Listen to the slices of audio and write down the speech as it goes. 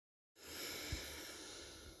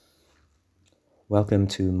Welcome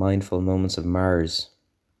to Mindful Moments of Mars.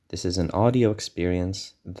 This is an audio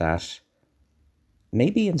experience that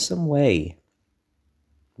maybe in some way,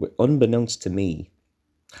 unbeknownst to me,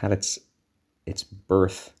 had its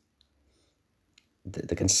birth,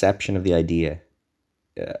 the conception of the idea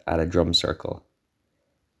at a drum circle.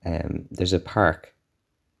 There's a park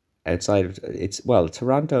outside of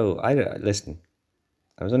Toronto. Listen,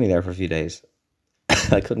 I was only there for a few days.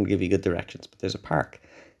 I couldn't give you good directions, but there's a park.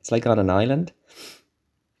 It's like on an island,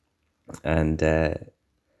 and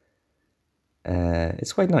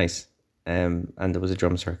it's quite nice. And there was a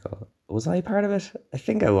drum circle. Was I part of it? I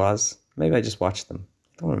think I was. Maybe I just watched them.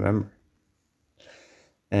 I don't remember.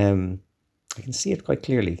 I can see it quite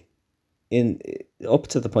clearly, in up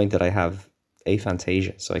to the point that I have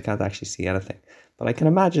aphantasia, so I can't actually see anything. But I can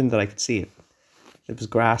imagine that I could see it. It was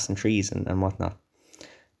grass and trees and whatnot,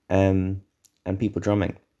 and people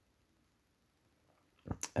drumming.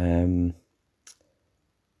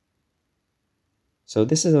 So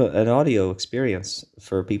this is an audio experience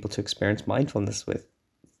for people to experience mindfulness with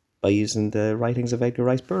by using the writings of Edgar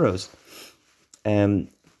Rice Burroughs.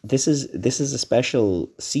 This is a special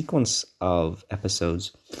sequence of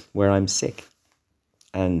episodes where I'm sick,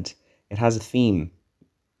 and it has a theme.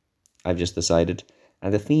 I've just decided,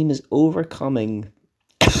 and the theme is overcoming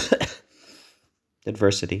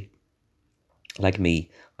adversity. Like me,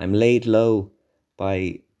 I'm laid low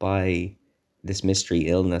by this mystery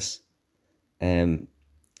illness.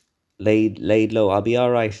 Laid low. I'll be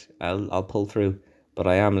all right. I'll pull through, but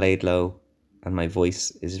I am laid low, and my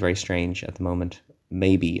voice is very strange at the moment.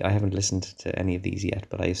 Maybe I haven't listened to any of these yet,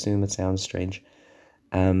 but I assume it sounds strange.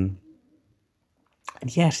 And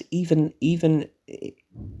yet, even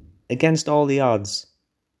against all the odds,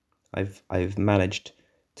 I've managed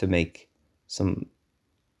to make some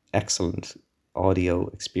excellent audio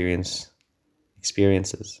experiences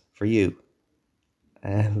for you.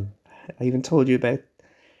 I even told you about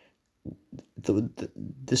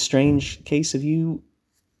the strange case of you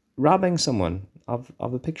robbing someone of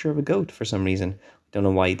a picture of a goat for some reason. Don't know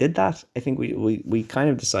why you did that. I think we kind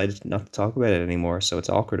of decided not to talk about it anymore, so it's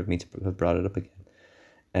awkward of me to have brought it up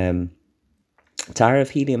again. Tara of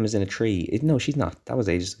Helium is in a tree. No, she's not. That was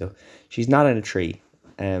ages ago. She's not in a tree.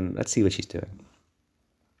 Let's see what she's doing.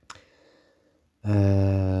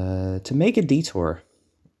 To make a detour.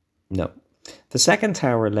 No. The second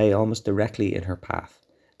tower lay almost directly in her path.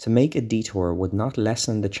 To make a detour would not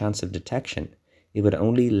lessen the chance of detection. It would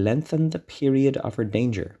only lengthen the period of her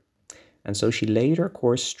danger. And so she laid her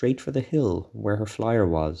course straight for the hill where her flyer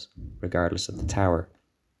was, regardless of the tower.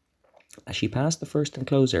 As she passed the first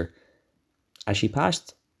enclosure, she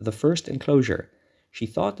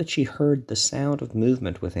thought that she heard the sound of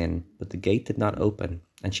movement within, but the gate did not open,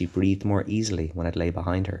 and she breathed more easily when it lay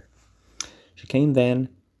behind her. She came then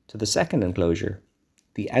to the second enclosure,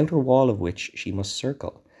 the outer wall of which she must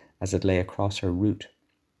circle, as it lay across her route.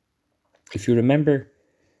 If you remember,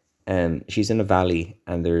 she's in a valley,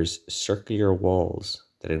 and there's circular walls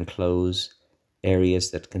that enclose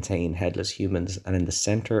areas that contain headless humans, and in the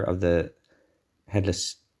center of the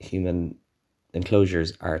headless human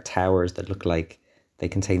enclosures are towers that look like they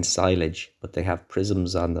contain silage, but they have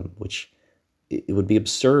prisms on them, which it would be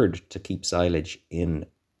absurd to keep silage in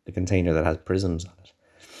a container that has prisms on it.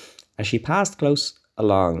 As she passed close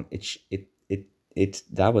along,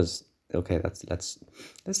 that was okay. Let's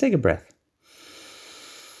take a breath.